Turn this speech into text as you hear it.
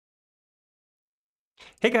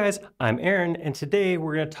Hey guys, I'm Aaron, and today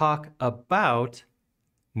we're going to talk about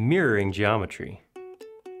mirroring geometry.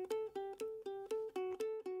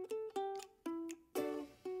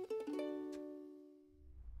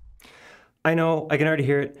 I know, I can already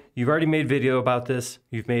hear it. You've already made video about this.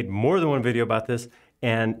 You've made more than one video about this,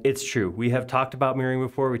 and it's true. We have talked about mirroring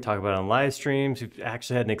before. We talked about it on live streams. We've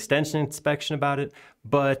actually had an extension inspection about it.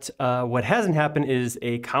 But what hasn't happened is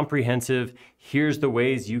a comprehensive, here's the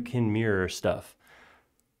ways you can mirror stuff.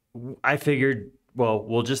 I figured, well,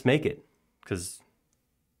 we'll just make it, because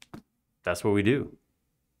that's what we do.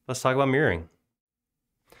 Let's talk about mirroring.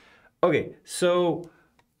 Okay, so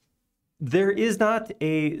there is not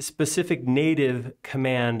a specific native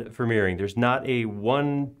command for mirroring. There's not a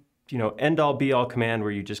one, end-all be-all command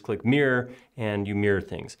where you just click mirror and you mirror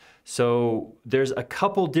things. So there's a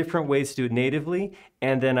couple different ways to do it natively,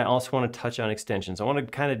 and then I also want to touch on extensions. I want to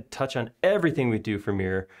kind of touch on everything we do for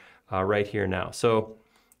mirror right here now. So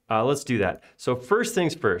let's do that. So first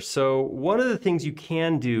things first. So one of the things you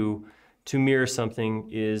can do to mirror something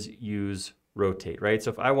is use rotate, right?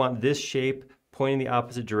 So if I want this shape pointing the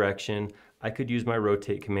opposite direction, I could use my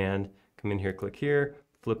rotate command, come in here, click here,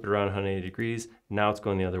 flip it around 180 degrees. Now it's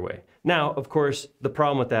going the other way. Now, of course, the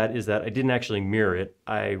problem with that is that I didn't actually mirror it,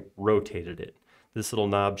 I rotated it. This little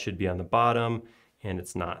knob should be on the bottom and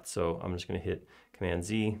it's not. So I'm just gonna hit Command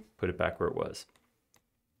Z, put it back where it was.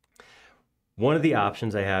 One of the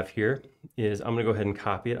options I have here is I'm gonna go ahead and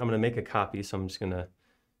copy it. I'm gonna make a copy, so I'm just gonna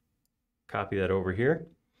copy that over here.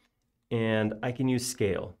 And I can use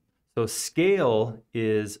scale. So scale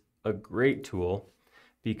is a great tool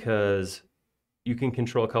because you can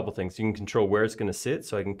control a couple things. You can control where it's gonna sit,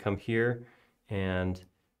 so I can come here and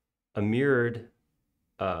a mirrored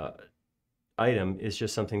item is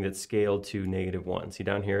just something that's scaled to -1. See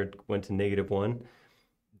down here, it went to -1.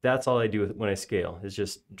 That's all I do when I scale, is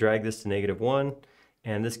just drag this to -1,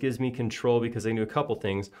 and this gives me control because I can do a couple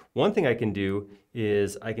things. One thing I can do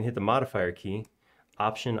is I can hit the modifier key,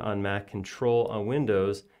 Option on Mac, Control on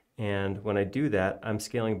Windows, and when I do that, I'm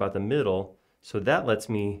scaling about the middle, so that lets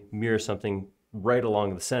me mirror something right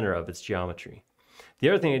along the center of its geometry. The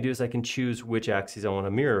other thing I do is I can choose which axes I want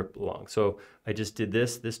to mirror along. So I just did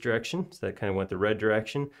this direction, so that kind of went the red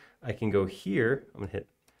direction. I can go here, I'm gonna hit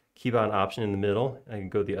keybound option in the middle. I can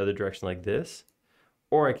go the other direction like this,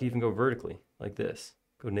 or I can even go vertically like this.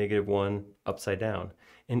 Go -1 upside down.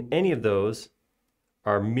 And any of those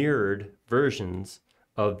are mirrored versions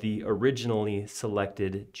of the originally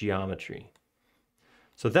selected geometry.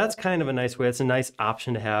 So that's kind of a nice way. It's a nice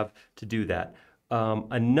option to have to do that.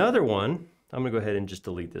 Another one, I'm gonna go ahead and just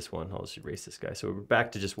delete this one. I'll just erase this guy. So we're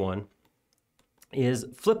back to just one, is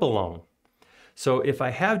flip along. So if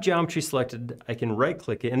I have geometry selected, I can right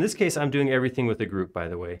click it. In this case, I'm doing everything with a group, by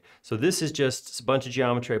the way. So this is just a bunch of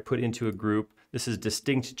geometry I put into a group. This is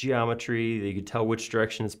distinct geometry. You can tell which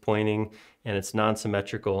direction it's pointing, and it's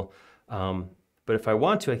non-symmetrical. But if I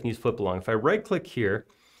want to, I can use flip along. If I right click here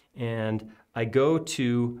and I go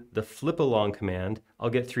to the flip along command, I'll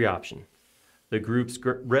get three options. The group's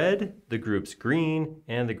red, the group's green,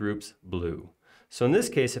 and the group's blue. So in this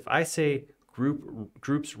case, if I say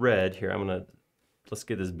group's red, here, let's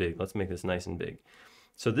get this big. Let's make this nice and big.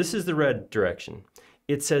 So this is the red direction.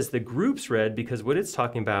 It says the group's red because what it's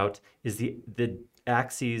talking about is the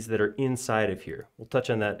axes that are inside of here. We'll touch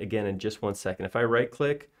on that again in just 1 second. If I right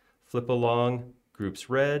click, flip along, group's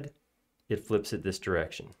red, it flips it this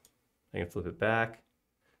direction. I can flip it back,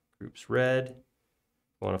 group's red.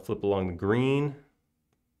 I want to flip along the green.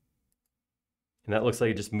 And that looks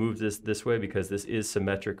like it just moved this way because this is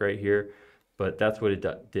symmetric right here, but that's what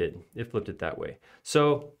it did. It flipped it that way.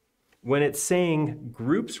 So when it's saying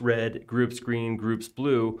groups red, groups green, groups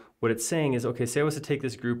blue, what it's saying is, okay, say I was to take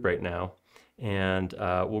this group right now, and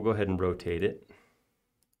we'll go ahead and rotate it.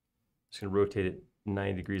 Just gonna rotate it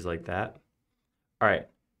 90 degrees like that. All right,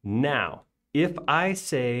 now, if I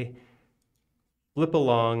say flip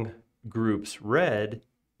along groups red,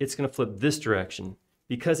 it's gonna flip this direction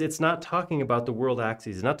because it's not talking about the world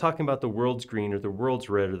axes. It's not talking about the world's green or the world's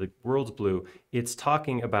red or the world's blue. It's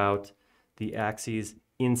talking about the axes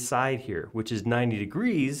inside here, which is 90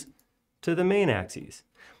 degrees to the main axes.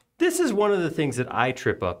 This is one of the things that I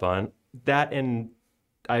trip up on, and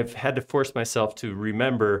I've had to force myself to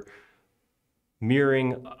remember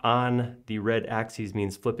mirroring on the red axes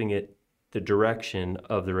means flipping it the direction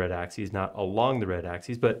of the red axes, not along the red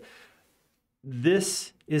axes. But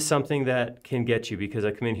this is something that can get you because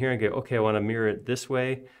I come in here and go, okay, I want to mirror it this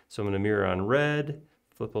way. So I'm going to mirror on red,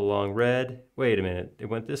 flip along red. Wait a minute, it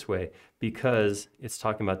went this way because it's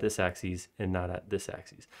talking about this axis and not at this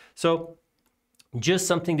axis. So Just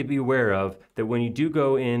something to be aware of, that when you do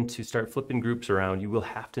go in to start flipping groups around, you will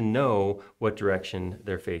have to know what direction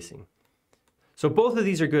they're facing. So both of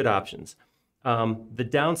these are good options. The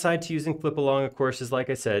downside to using flip along, of course, is like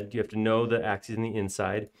I said, you have to know the axes on the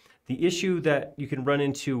inside. The issue that you can run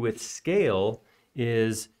into with scale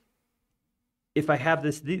is if I have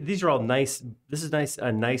this, these are all nice, this is nice,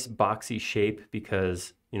 a nice boxy shape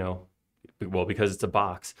because, you know, well, because it's a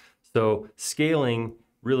box. So scaling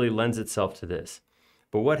really lends itself to this.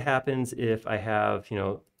 But what happens if I have, you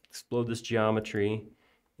know, explode this geometry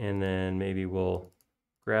and then maybe we'll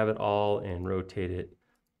grab it all and rotate it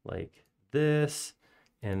like this,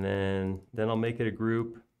 and then I'll make it a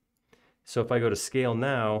group. So if I go to scale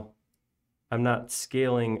now, I'm not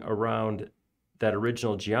scaling around that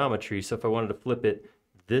original geometry. So if I wanted to flip it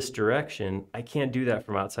this direction, I can't do that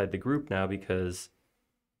from outside the group now because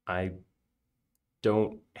I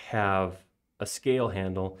don't have a scale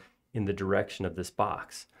handle in the direction of this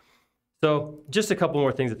box. So just a couple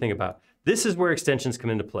more things to think about. This is where extensions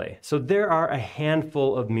come into play. So there are a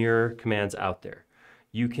handful of mirror commands out there.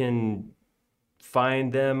 You can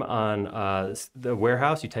find them on the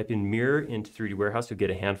warehouse. You type in mirror into 3D Warehouse, you'll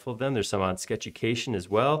get a handful of them. There's some on SketchUcation as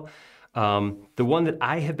well. The one that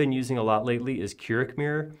I have been using a lot lately is Curic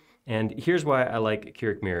Mirror. And here's why I like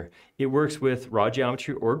Curic Mirror. It works with raw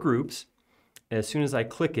geometry or groups. As soon as I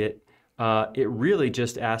click it, it really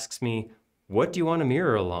just asks me, what do you want to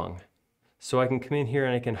mirror along? So I can come in here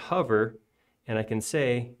and I can hover and I can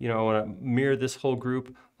say, you know, I want to mirror this whole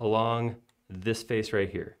group along this face right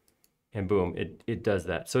here. And boom, it does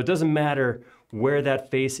that. So it doesn't matter where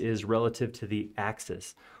that face is relative to the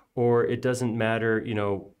axis, or it doesn't matter, you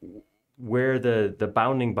know, where the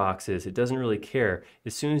bounding box is. It doesn't really care.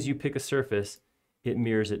 As soon as you pick a surface, it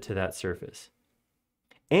mirrors it to that surface.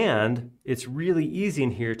 And it's really easy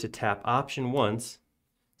in here to tap Option once.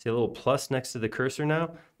 See a little plus next to the cursor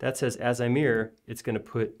now? That says as I mirror, it's going to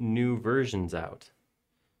put new versions out.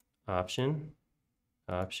 Option,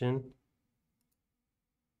 Option.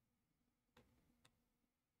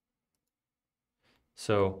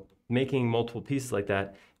 So making multiple pieces like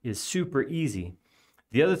that is super easy.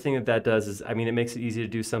 The other thing that does is, I mean, it makes it easy to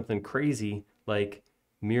do something crazy like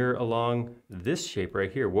mirror along this shape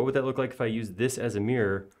right here. What would that look like if I used this as a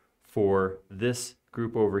mirror for this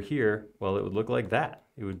group over here? Well, it would look like that.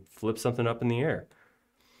 It would flip something up in the air.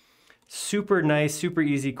 Super nice, super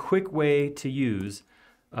easy, quick way to use,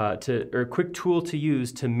 or quick tool to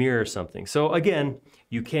use to mirror something. So again,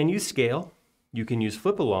 you can use scale, you can use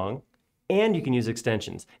flip along, and you can use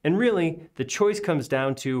extensions. And really, the choice comes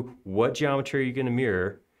down to what geometry are you going to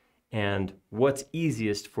mirror and what's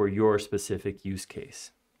easiest for your specific use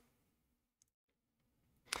case.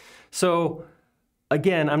 So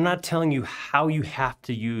again, I'm not telling you how you have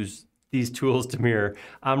to use these tools to mirror.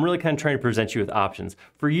 I'm really kind of trying to present you with options.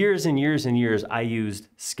 For years and years and years, I used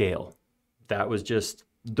scale. That was just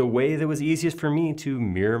the way that was easiest for me to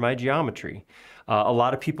mirror my geometry. A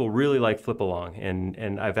lot of people really like flip along,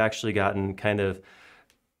 and I've actually gotten kind of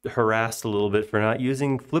harassed a little bit for not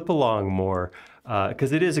using flip along more,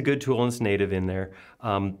 because it is a good tool and it's native in there.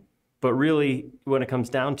 But really, when it comes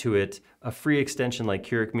down to it, a free extension like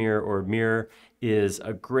Curic Mirror or Mirror is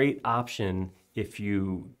a great option if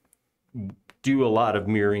you do a lot of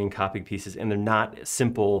mirroring and copying pieces and they're not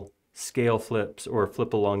simple scale flips or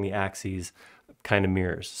flip along the axes kind of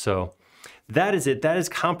mirrors. So that is it. That is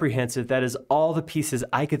comprehensive. That is all the pieces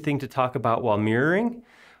I could think to talk about while mirroring.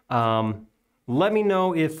 Let me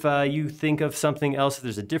know if you think of something else, if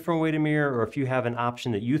there's a different way to mirror, or if you have an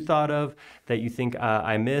option that you thought of that you think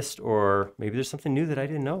I missed, or maybe there's something new that I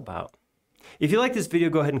didn't know about. If you like this video,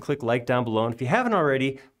 go ahead and click like down below. And if you haven't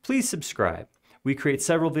already, please subscribe. We create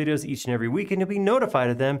several videos each and every week, and you'll be notified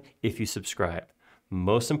of them if you subscribe.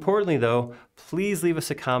 Most importantly though, please leave us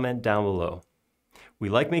a comment down below. We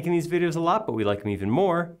like making these videos a lot, but we like them even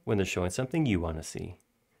more when they're showing something you want to see.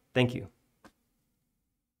 Thank you.